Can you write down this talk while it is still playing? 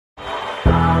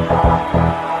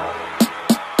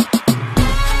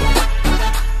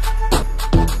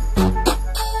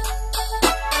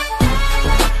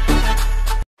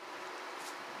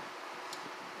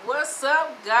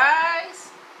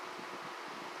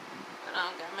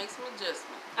on. Gotta make some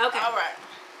adjustments. Okay. All right.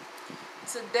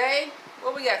 Today,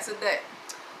 what we got today?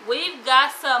 We've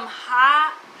got some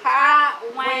hot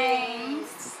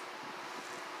wings.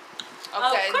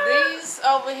 Okay, these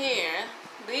over here,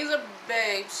 these are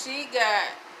babe. She got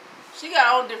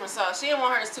her own different sauce. She didn't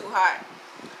want hers too hot.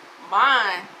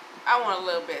 Mine, I want a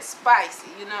little bit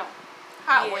spicy, you know.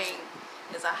 Hot wing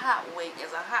is a hot wing.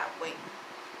 Is a hot wing.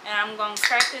 And I'm gonna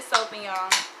crack this open, y'all.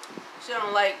 She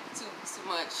don't like too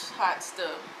much hot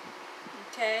stuff.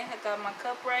 Okay, I got my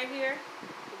cup right here.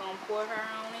 We're gonna pour her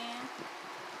on in.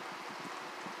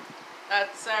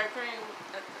 Got the sour cream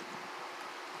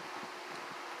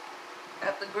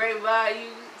at the Great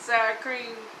Value sour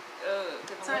cream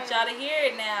container. I want y'all to hear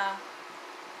it now.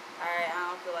 Alright, I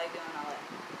don't feel like doing all that.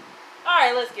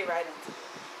 Alright, let's get right into it.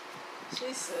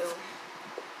 She's silly.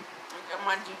 I got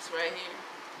my juice right here.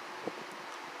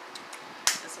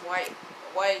 It's white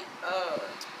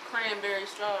cranberry,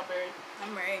 strawberry.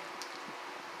 I'm ready.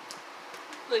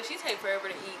 Look, she take forever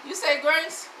to eat. You say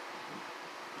Grace?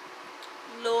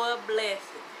 Lord bless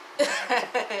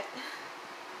it.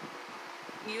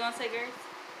 You gonna say Grace?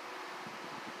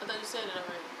 I thought you said it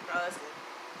already. Oh, that's good.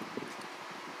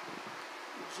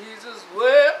 Jesus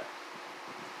wept.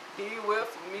 He wept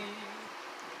for me.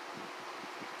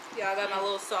 Yeah, I got my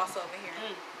little sauce over here.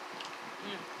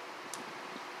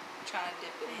 Trying to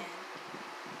dip it in.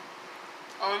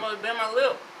 I almost bit my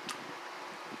lip.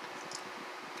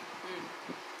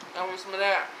 I want some of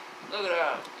that. Look at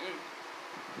that.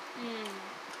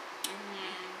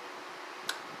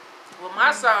 With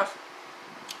my sauce,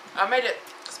 I made it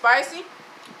spicy,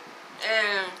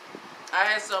 and I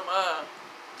had some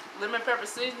lemon pepper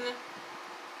seasoning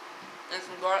and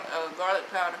some garlic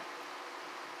powder.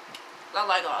 I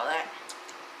like all that.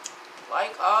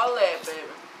 Like all that,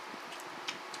 baby.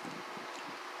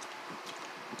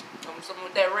 Some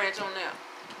with that ranch on there.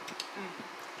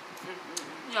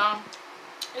 Yeah,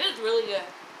 it is really good.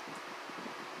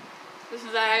 This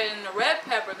is I added in the red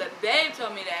pepper that Babe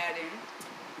told me to add in.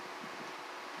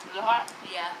 Is it hot?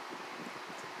 Yeah.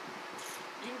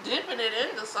 You dipping it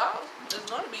in the sauce. It's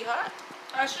going to be hot.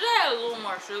 I should have had a little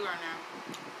more sugar in there.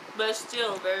 But it's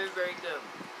still very, very good.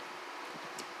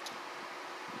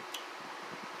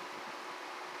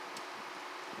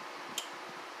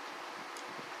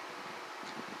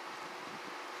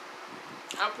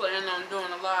 I'm planning on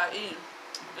doing a lot of eating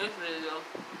this video.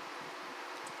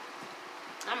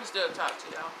 I'm going to still talk to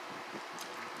y'all.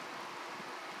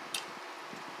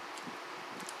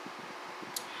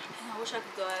 I wish I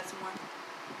could go add some more.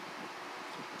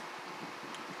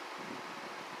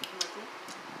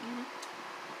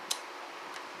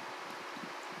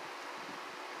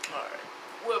 Alright,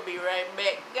 we'll be right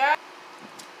back, guys.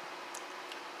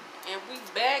 And we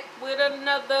back with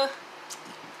another.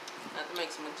 Have to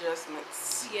make some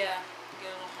adjustments. Yeah, get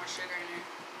a little more sugar in there.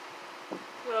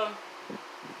 So,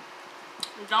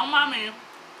 don't mind me.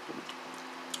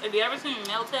 If you ever seen me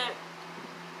melt it,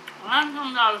 9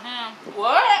 times out of 10.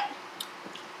 What?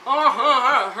 9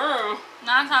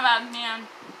 times out of 10,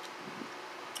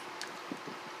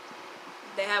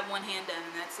 they have one hand done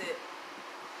and that's it.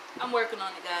 I'm working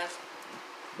on it, guys.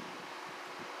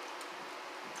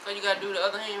 So you gotta do the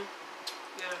other hand?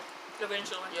 Yeah,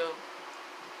 eventually. Yo.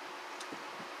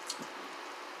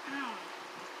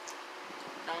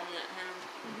 Dominant hand.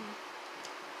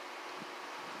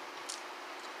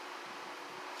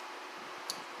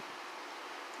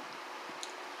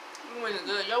 Your wings are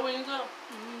good. Your wings up.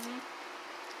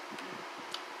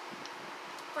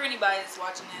 For anybody that's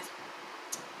watching this,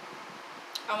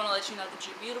 I want to let you know that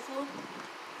you're beautiful,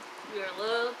 you are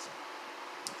loved,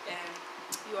 and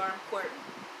you are important.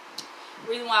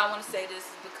 The reason why I want to say this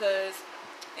is because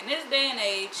in this day and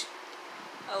age,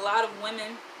 a lot of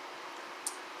women,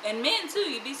 and men too,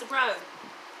 you'd be surprised,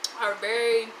 are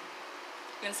very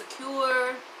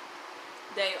insecure.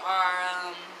 They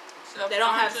are, they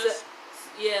don't have,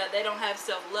 they don't have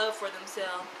self-love for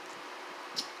themselves.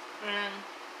 And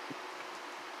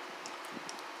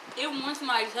even when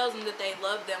somebody tells them that they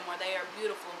love them or they are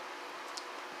beautiful,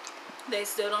 they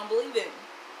still don't believe it.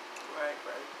 Right.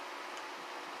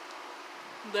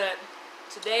 But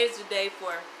today is the day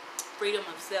for freedom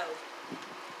of self.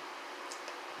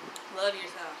 Love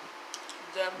yourself.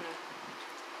 Definitely.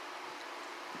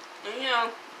 And you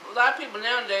know, a lot of people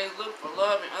nowadays look for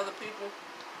love in other people,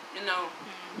 you know.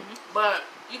 But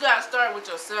you gotta start with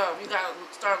yourself. You gotta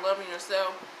start loving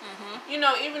yourself. You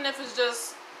know, even if it's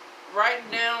just writing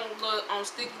down on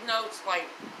sticky notes, like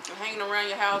hanging around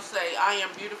your house, say, I am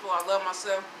beautiful, I love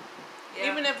myself.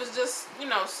 Yeah. Even if it's just, you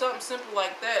know, something simple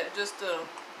like that, just to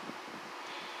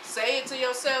say it to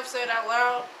yourself, say it out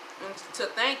loud, and to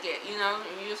think it, you know,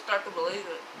 and you start to believe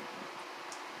it.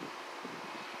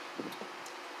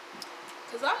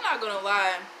 Cause I'm not gonna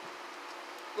lie,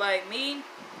 like me,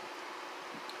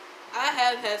 I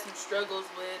have had some struggles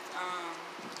with,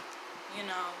 you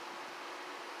know,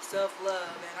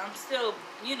 self-love, and I'm still,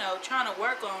 you know, trying to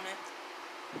work on it.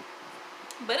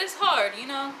 But it's hard, you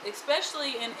know,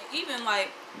 especially in even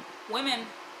like women.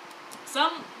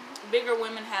 Some bigger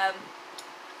women have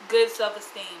good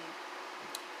self-esteem,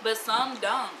 but some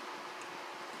don't.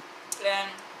 And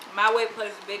my weight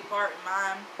plays a big part in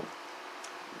mine.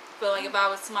 I feel like if I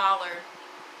was smaller,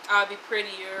 I'd be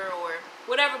prettier or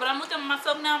whatever. But I'm looking at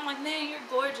myself now, I'm like, man, you're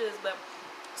gorgeous. But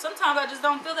sometimes I just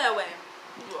don't feel that way.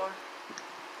 You are.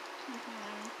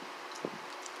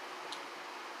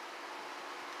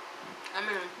 I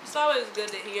mean, it's always good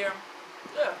to hear.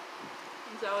 Yeah.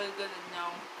 It's always good to know.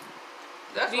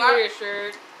 That's be why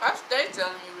reassured. I stay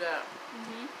telling you that.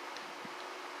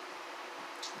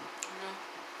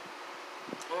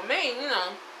 Well, me, you know,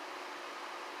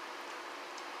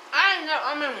 I ain't know.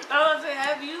 I mean, I was say,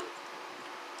 have you?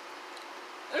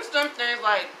 There's some things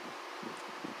like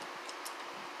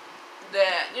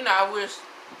that, you know, I wish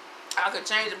I could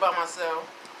change about myself,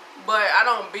 but I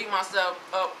don't beat myself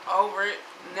up over it.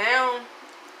 Now,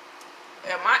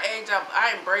 at my age,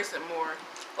 I embrace it more.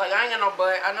 Like, I ain't got no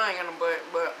butt. I know I ain't got no butt,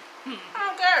 but I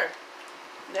don't care.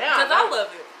 Now, because I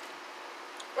love it.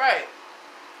 Right.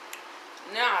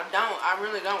 Now I don't. I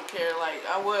really don't care. Like,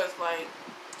 I was like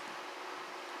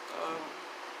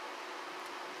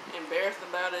embarrassed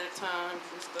about it at times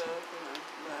and stuff, you know.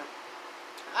 But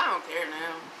I don't care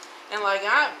now. And like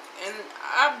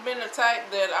I've been the type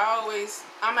that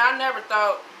I never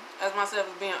thought as myself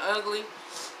as being ugly.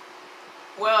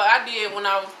 Well, I did when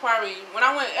I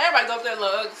went. Everybody goes through that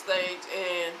little ugly stage,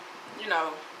 and you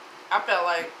know, I felt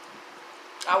like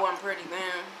I wasn't pretty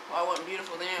then, or I wasn't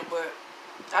beautiful then. But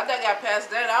after I got past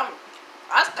that,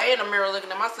 I stay in the mirror looking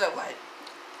at myself like,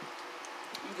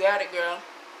 you got it, girl.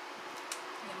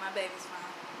 Yeah, my baby's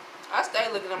fine. I stay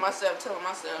looking at myself, telling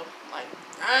myself like,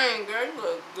 dang, girl, you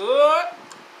look good.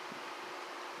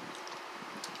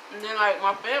 And then like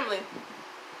my family,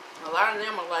 a lot of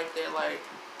them are like that, like.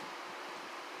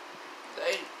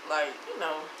 They, like, you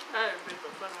know,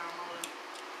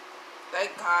 they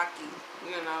cocky,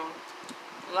 you know.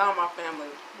 A lot of my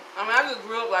family. I mean, I just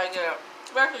grew up like that,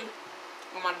 especially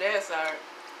on my dad's side.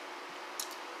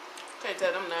 Can't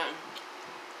tell them nothing.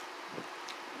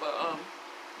 But,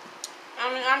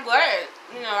 I mean, I'm glad,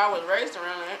 you know, I was raised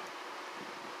around it.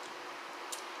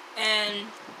 And,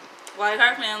 like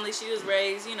her family, she was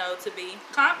raised, you know, to be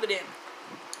confident.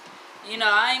 You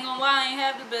know, I ain't gonna lie, I ain't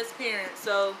have the best parents,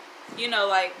 so... You know,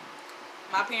 like,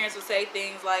 my parents would say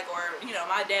things like, or, you know,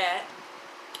 my dad,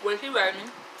 when he raised me,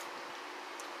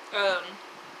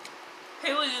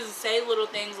 he would just say little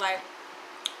things like,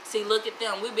 see, look at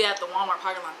them. We'd be at the Walmart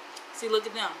parking lot. See, look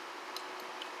at them.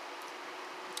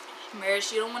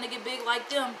 Maris, you don't want to get big like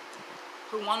them.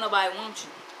 Who want nobody want you.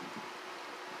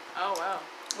 Oh, wow.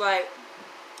 Like,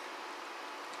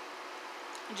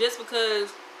 just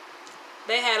because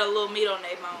they had a little meat on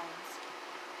their bones.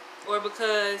 Or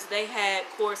because they had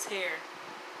coarse hair.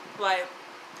 Like,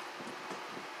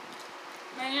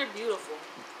 man, you're beautiful.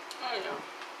 Oh, yeah.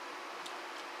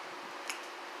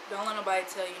 Don't let nobody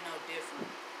tell you no different.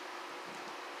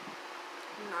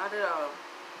 Not at all.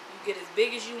 You get as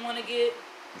big as you want to get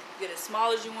as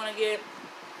small as you want to get.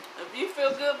 If you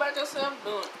feel good about yourself,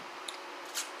 do it.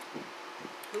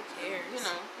 Who cares? You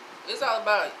know, it's all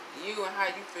about you and how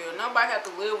you feel. Nobody have to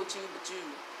live with you but you.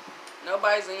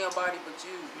 Nobody's in your body but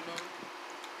you, you know.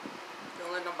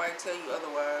 Don't let nobody tell you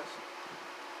otherwise.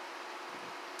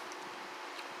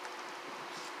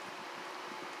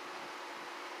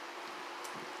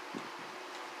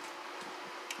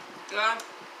 Yeah.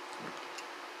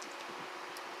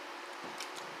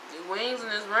 The wings in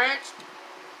this ranch,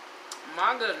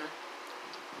 my goodness.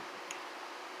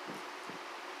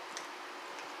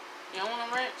 You don't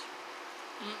want a ranch?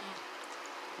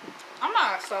 I'm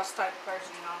not a sauce type of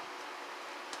person, you know.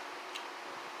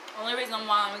 Only reason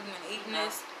why I'm even eating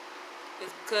this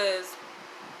is because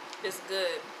it's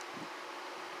good.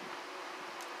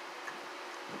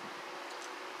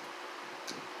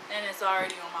 And it's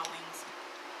already on my wings.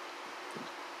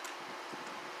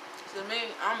 To me,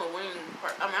 I'm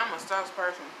a sauce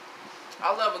person.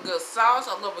 I love a good sauce.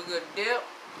 I love a good dip.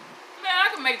 Man, I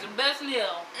can make the best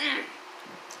meal.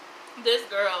 This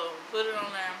girl put it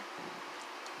on there.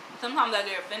 Sometimes I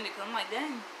get offended because I'm like,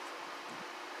 dang.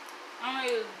 I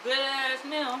made a good ass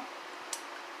meal.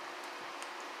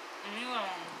 And you gonna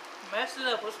mess it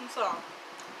up with some sauce.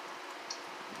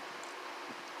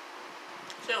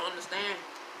 She don't understand.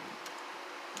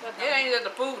 It ain't that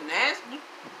the food nasty.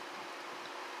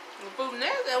 The food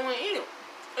nasty, I wouldn't eat it.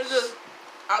 It's just,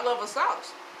 I love a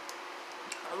sauce.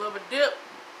 I love a dip.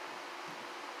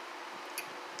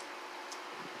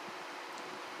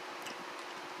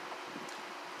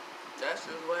 That's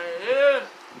just what it is.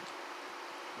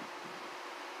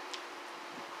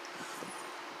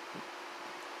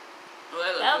 Oh,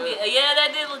 that look good. Yeah,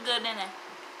 that did look good, didn't it?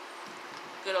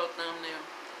 Good old thumbnail.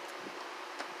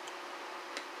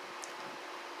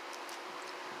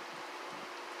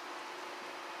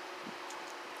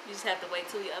 You just have to wait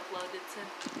till you upload it to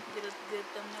get a good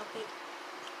thumbnail pic.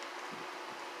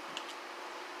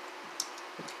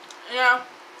 Yeah.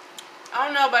 I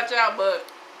don't know about y'all, but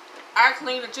I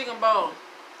clean the chicken bowl.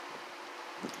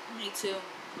 Me too.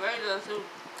 Ray does too.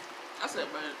 I said,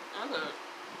 but I said,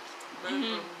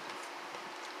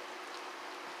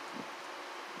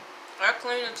 I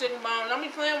clean the chicken bone. Don't be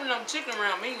playing with no chicken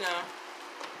around me now.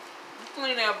 You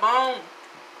clean that bone.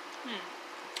 You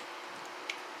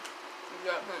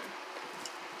got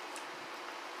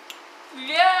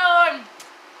Yeah.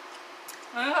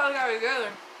 I know how we got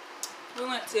together. We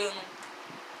went to,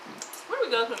 where did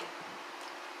we go to?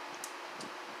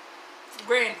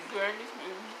 Granny.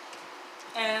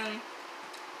 And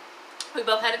we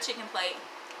both had a chicken plate.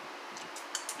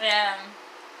 And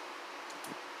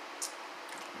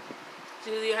she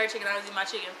was eating her chicken, I was eating my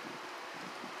chicken.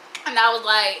 And I was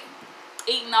like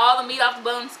eating all the meat off the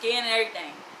bone, skin and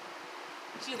everything.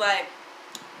 She's like,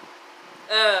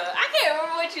 I can't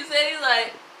remember what you said. He's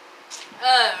like,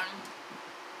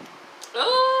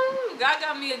 oh, God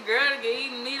got me a girl to get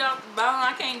eating meat off the bone.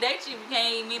 I can't date you if you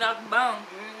can't eat meat off the bone.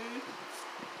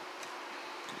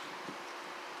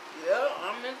 Yeah, I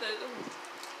meant that too.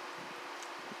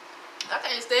 I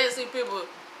can't stand to see people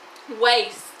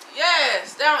waste.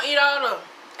 Yes, they don't eat all the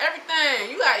everything.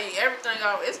 You gotta eat everything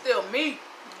off. It's still meat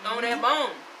on that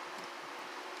bone.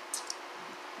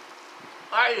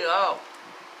 I eat it all.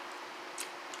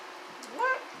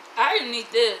 What? I didn't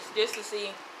eat this just to see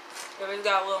if it's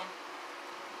got a little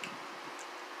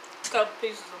couple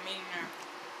pieces of meat in there.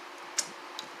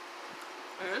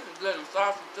 And this is good and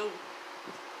saucy too.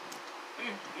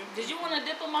 Did you want to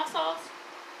dip in my sauce?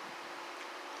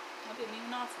 I didn't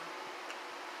even offer.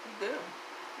 You did.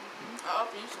 I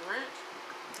offer you some ranch.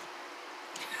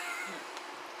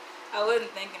 I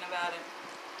wasn't thinking about it.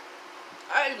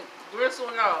 I eat gristle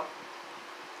and all.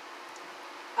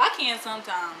 I can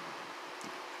sometimes.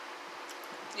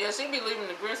 Yeah, she be leaving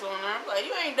the gristle in there. I'm like,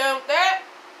 you ain't done with that.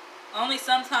 Only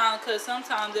sometimes, because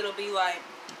sometimes it'll be like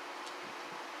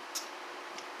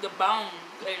the bone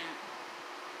in it.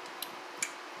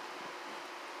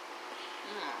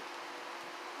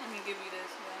 Let me give you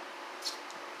this.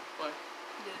 What?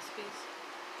 This piece.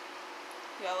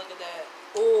 Y'all look at that.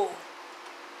 Oh.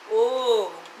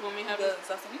 Oh. You want me to have the it?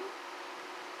 sauce?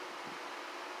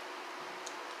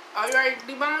 Oh, you already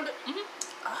deboned it?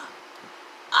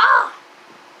 Ah!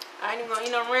 I ain't even gonna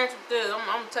eat no ranch with this. I'm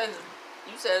gonna taste it.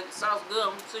 You said the sauce good.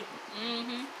 I'm gonna see.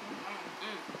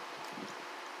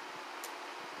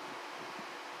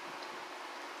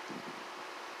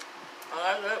 I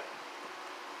like that.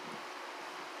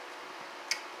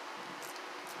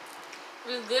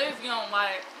 It's good if you don't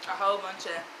like a whole bunch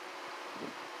of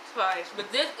spice.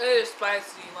 But this is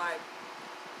spicy, like,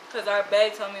 because our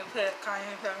babe told me to put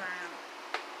cayenne pepper in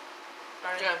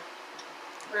it. Yeah.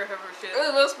 Red pepper shit. It's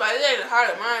a little spicy. It ain't as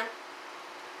hot as mine.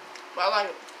 But I like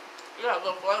it. You got a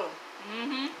good flavor.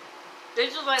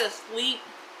 It's just like a sweet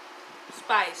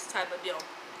spice type of deal.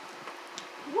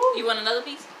 Woo. You want another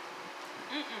piece?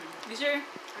 You sure?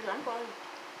 Yeah, I'm fine.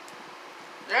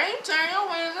 There you turn your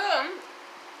wings up.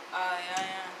 Oh,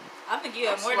 yeah. I think you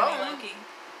have more than me, Loki. We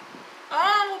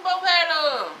both had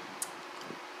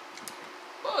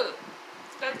what was it?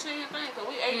 13, I think, because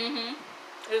we ate.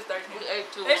 It was 13. We ate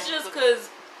 2. It's just because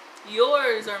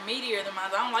yours are meatier than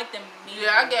mine. I don't like them meaty.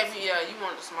 Yeah, I gave you, you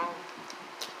wanted the small one.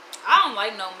 I don't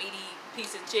like no meaty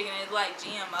piece of chicken. It's like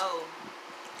GMO.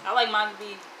 I like mine to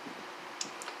be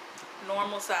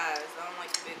normal size. I don't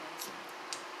like the big ones.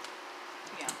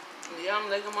 Yeah. Yeah, I'm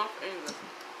licking my fingers.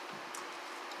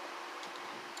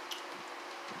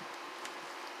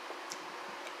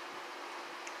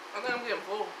 I think I'm getting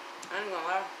full. I ain't gonna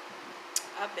lie.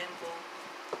 I've been full.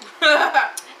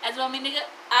 That's what I mean, nigga.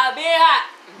 I've been hot.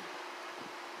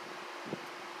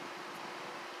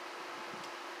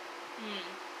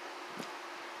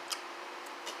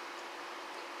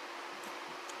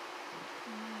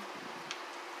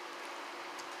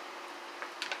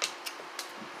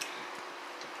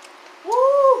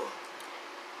 Woo!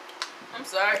 I'm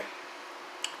sorry.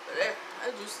 But that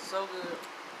juice is so good.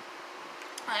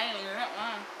 I ain't even drink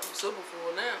one. I'm super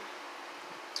full now.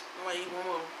 I'm gonna eat one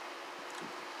more.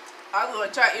 I was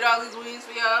gonna try to eat all these wings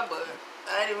for y'all, but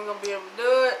I ain't even gonna be able to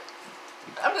do it.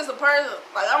 I'm just a person,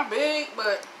 like, I'm big,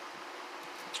 but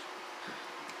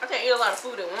I can't eat a lot of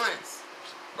food at once.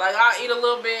 Like, I'll eat a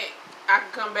little bit, I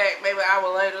can come back maybe an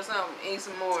hour later or something, eat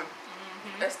some more.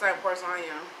 That's the type of person I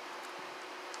am.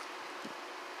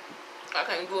 I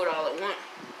can't do it all at once.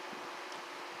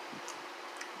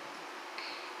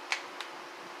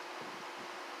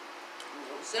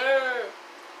 No, sir.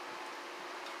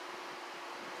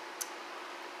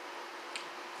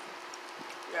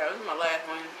 Yeah, this is my last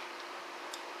one.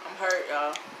 I'm hurt,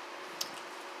 y'all.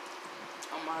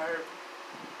 I'm hurt.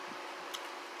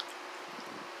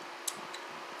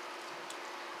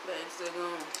 But it's still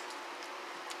going.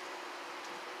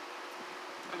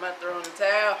 I'm about to throw in the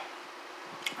towel.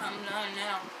 I'm done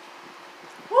now.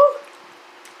 Woo!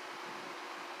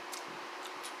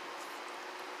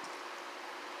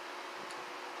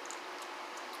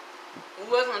 We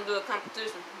was gonna do a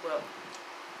competition, but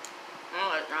I don't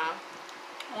like that.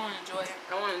 I want to enjoy it.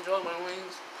 I want to enjoy my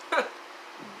wings.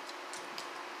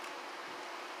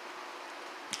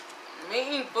 Me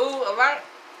eating food a lot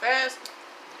fast,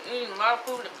 eating a lot of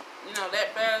food, you know,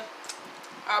 that fast,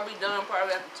 I'll be done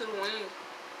probably after 2 wings.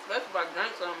 That's if I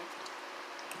drink something.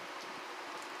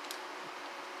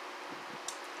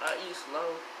 I eat slow.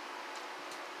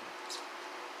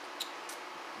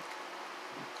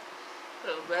 So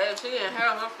bad, she didn't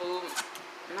have her food,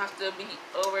 and I still be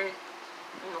over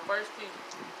on the first piece.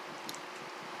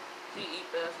 She eat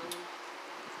faster than me.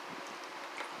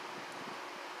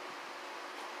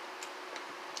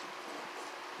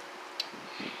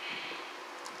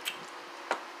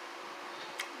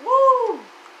 Woo!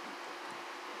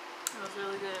 That was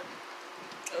really good.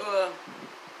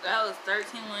 That was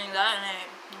 13 wings. I didn't have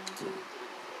 1, 2, 3, 4,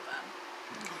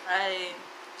 5. I ate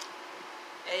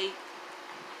 8.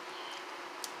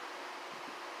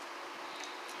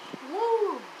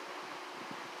 Woo!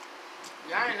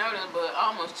 Y'all ain't know that, but I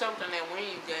almost choked on that wing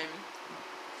you gave me.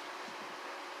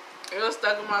 It was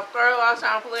stuck in my throat. I was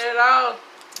trying to play it off.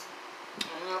 I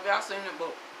don't know if y'all seen it,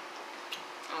 but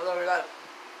I was over like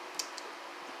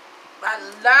about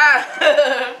to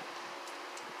die.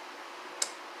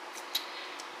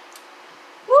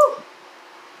 Woo!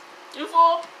 You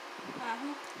full?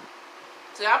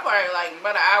 See, I probably like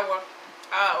about an hour.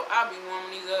 I'll be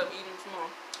warming these up, eating some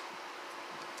more.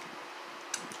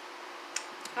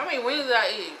 How many wings did I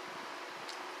eat?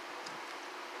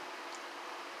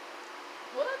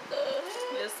 What the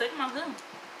hell? Just take my gun.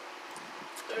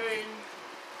 3,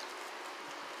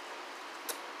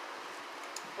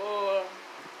 4,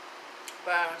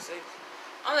 5, 6.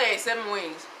 I only ate 7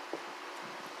 wings.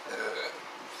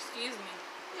 Excuse me.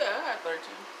 Yeah, I had 13.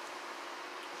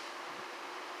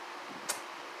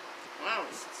 Wow,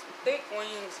 some thick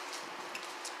wings.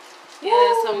 Yeah,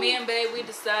 Woo! so me and Babe, we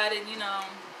decided, you know,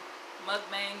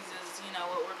 mukbangs is, you know,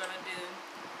 what we're gonna do.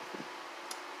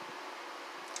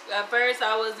 At first,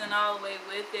 I wasn't all the way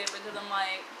with it because I'm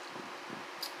like,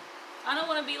 I don't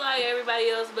want to be like everybody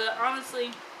else, but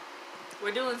honestly,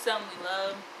 we're doing something we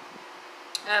love.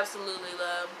 Absolutely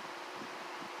love.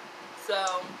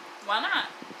 So, why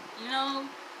not? You know,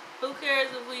 who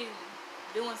cares if we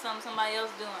doing something somebody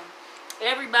else doing?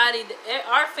 Everybody,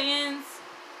 our fans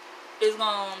is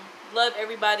gonna love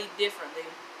everybody differently.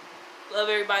 Love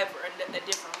everybody for a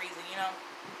different reason, you know?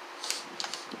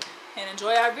 And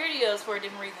enjoy our videos for a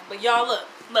different reason. But y'all,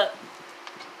 look.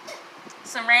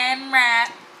 Some random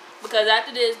rap. Because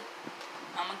after this,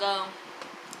 I'm gonna go.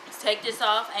 Let's take this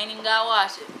off. Ain't even gotta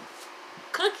wash it.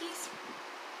 Cookies.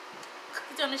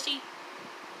 Cookies on the sheet.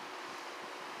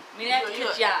 Me at the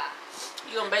cookie jar.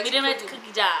 You gonna bake Me some them at the cookies?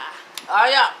 cookie jar. Oh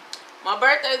yeah. My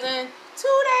birthday's in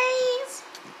 2 days.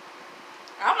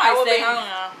 I might stay home,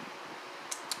 y'all.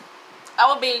 I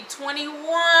will be 21.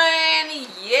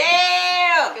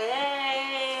 Yeah.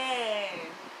 Hey.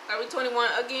 I'll be 21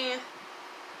 again.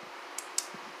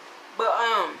 But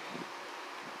all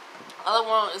I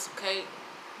want is some cake.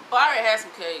 Oh, I already had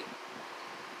some cake.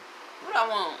 What I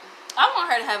want? I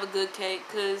want her to have a good cake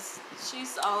because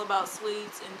she's all about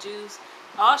sweets and juice.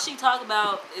 All she talk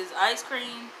about is ice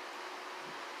cream,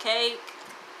 cake,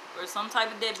 or some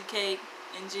type of Debbie cake,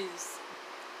 and juice.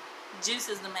 Juice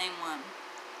is the main one.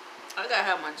 I gotta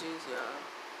have my juice,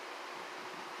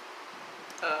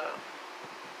 y'all.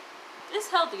 It's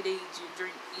healthy to eat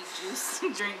juice,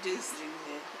 drink juice.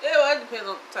 Yeah, well, it depends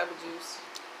on the type of juice.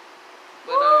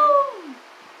 But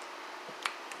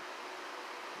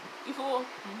you full?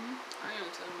 I am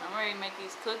too. I'm ready to make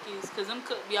these cookies because them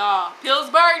y'all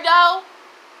Pillsbury though.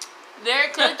 Their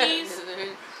cookies,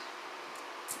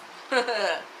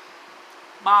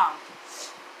 bomb.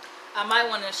 I might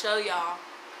want to show y'all.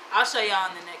 I'll show y'all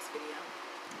in the next video.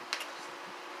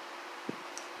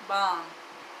 Bomb.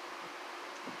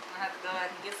 I have to go back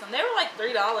and get some. They were like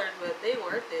 $3, but they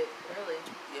worth it, really.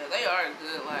 Yeah, they are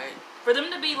good. Like for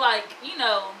them to be like, you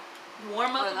know,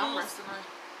 warm up. I'm resting.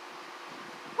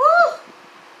 Woo!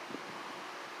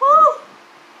 Woo!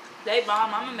 They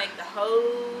bomb. I'm gonna make the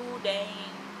whole dang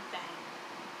thing.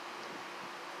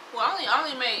 Well, I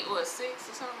only made what 6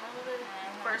 or something over there.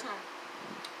 First time.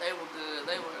 They were good.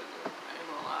 They were good. I ain't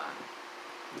gonna lie.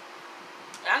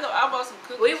 I bought some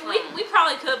cookies. We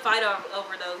probably could fight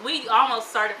over those. We almost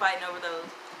started fighting over those.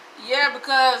 Yeah,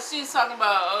 because she's talking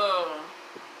about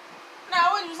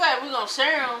now what you say? We gonna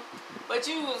share them, but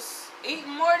you was eating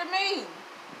more than me.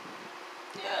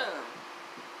 Yeah.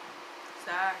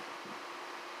 Sorry.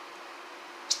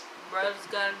 Brothers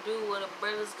gotta do what a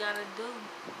brother's gotta do.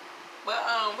 But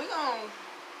we gonna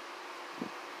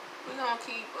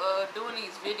keep doing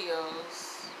these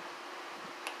videos.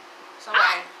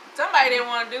 Somebody didn't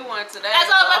want to do one today. That's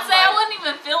what I was about to say. I wasn't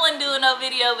even feeling doing no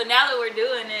video, but now that we're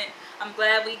doing it, I'm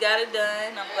glad we got it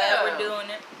done. I'm glad we're doing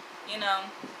it. You know,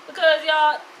 because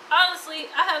y'all, honestly,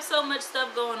 I have so much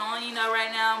stuff going on. You know,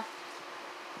 right now.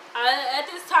 At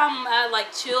this time, I'm at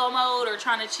like chill mode or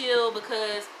trying to chill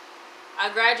because I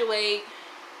graduate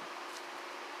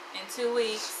in 2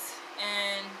 weeks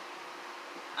and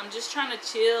I'm just trying to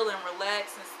chill and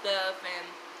relax and stuff.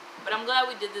 But I'm glad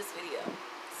we did this video.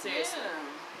 Seriously.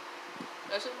 Yeah.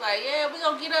 She's like, yeah, we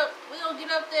gonna get up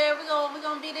there. We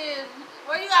gonna be there.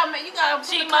 Well, you gotta.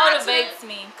 She motivates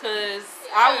me because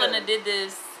I wouldn't have did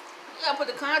this. You gotta put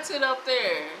the content up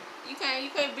there. You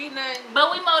can't be nothing.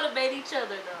 But we motivate each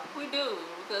other though. We do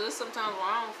because there's sometimes when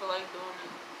I don't feel like doing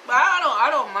it. But I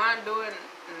don't mind doing it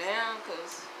now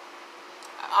because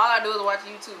all I do is watch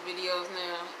YouTube videos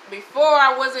now. Before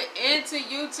I wasn't into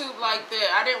YouTube like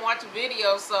that. I didn't watch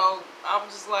videos, so I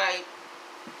was just like,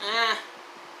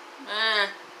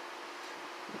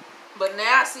 But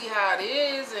now I see how it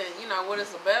is and you know what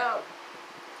it's about.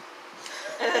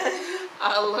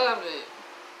 I love it.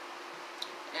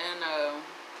 And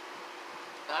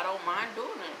I don't mind doing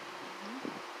it.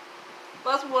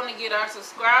 Plus, we want to get our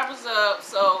subscribers up.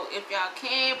 So, if y'all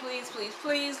can, please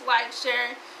like,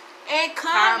 share, and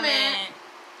comment.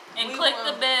 And click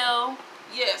the bell.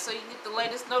 Yeah, so you get the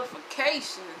latest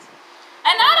notifications.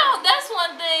 And that's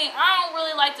one thing. I don't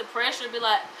really like to pressure, be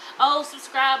like, oh,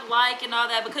 subscribe, like, and all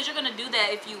that. Because you're going to do that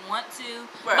if you want to.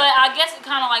 Right. But I guess it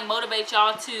kind of like motivates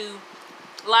y'all to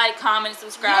like, comment,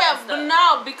 subscribe, and stuff. But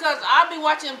no, because I be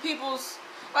watching people's...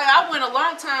 Like, I went a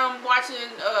long time watching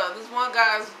this one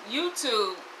guy's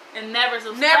YouTube. And never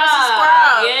subscribe.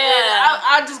 Yeah.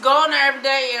 I just go on there every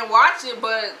day and watch it,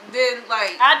 but then,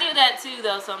 like... I do that, too,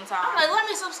 though, sometimes. I'm like, let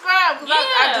me subscribe, because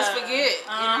I just forget,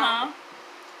 you know?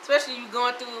 Especially you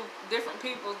going through different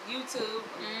people's YouTube.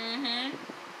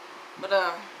 But,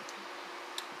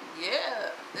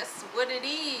 yeah, that's what it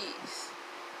is.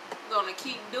 We're going to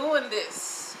keep doing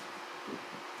this.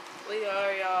 We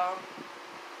are, y'all.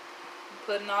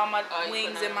 Putting all my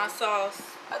wings in my sauce.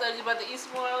 I thought you were about to eat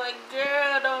some more. I'm like,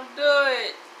 girl, don't do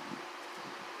it.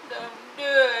 Don't do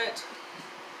it.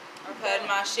 I've had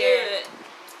my share.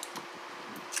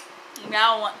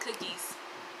 Now I want cookies.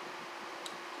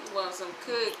 You want some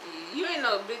cookies. You ain't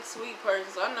no big sweet person,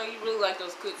 so I know you really like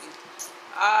those cookies.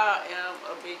 I am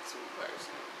a big sweet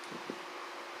person.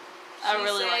 I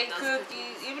really like those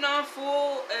cookies. Even though I'm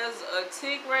full as a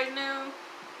tick right now,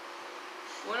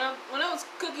 when those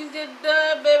cookies get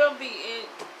done, baby, I'll be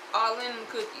all in them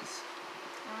cookies.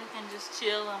 And we can just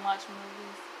chill and watch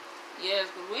movies. Yes,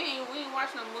 because we ain't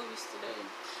watching no movies today.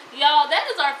 Y'all, that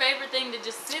is our favorite thing, to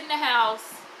just sit in the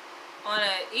house on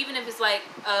even if it's like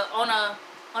on a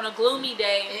gloomy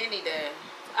day. Any day.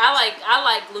 I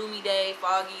like gloomy day,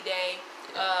 foggy day,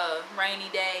 rainy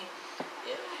day.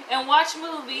 Yeah. And watch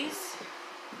movies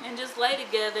and just lay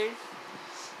together.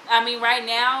 I mean, right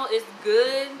now it's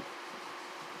good.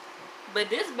 But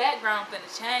this background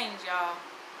finna change, y'all.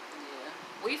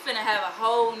 Yeah. We finna have a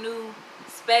whole new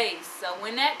space. So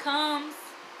when that comes,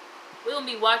 we're gonna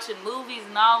be watching movies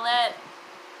and all that.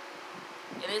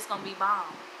 And it's gonna be bomb.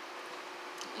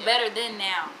 Yeah. Better than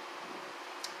now.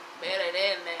 Better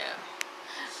than now.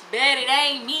 Bet it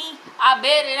ain't me. I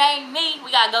bet it ain't me.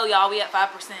 We gotta go, y'all. We at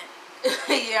 5%.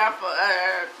 Yeah,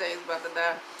 I heard things about to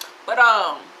die. But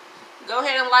go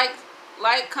ahead and like,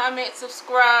 comment,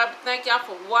 subscribe. Thank y'all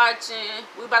for watching.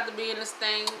 We about to be in this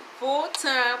thing full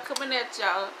time, coming at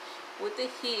y'all with the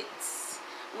hits.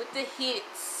 With the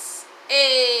hits.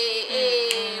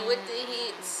 Hey, with the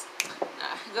hits.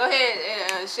 Go ahead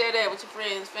and share that with your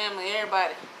friends, family,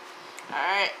 everybody.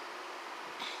 Alright.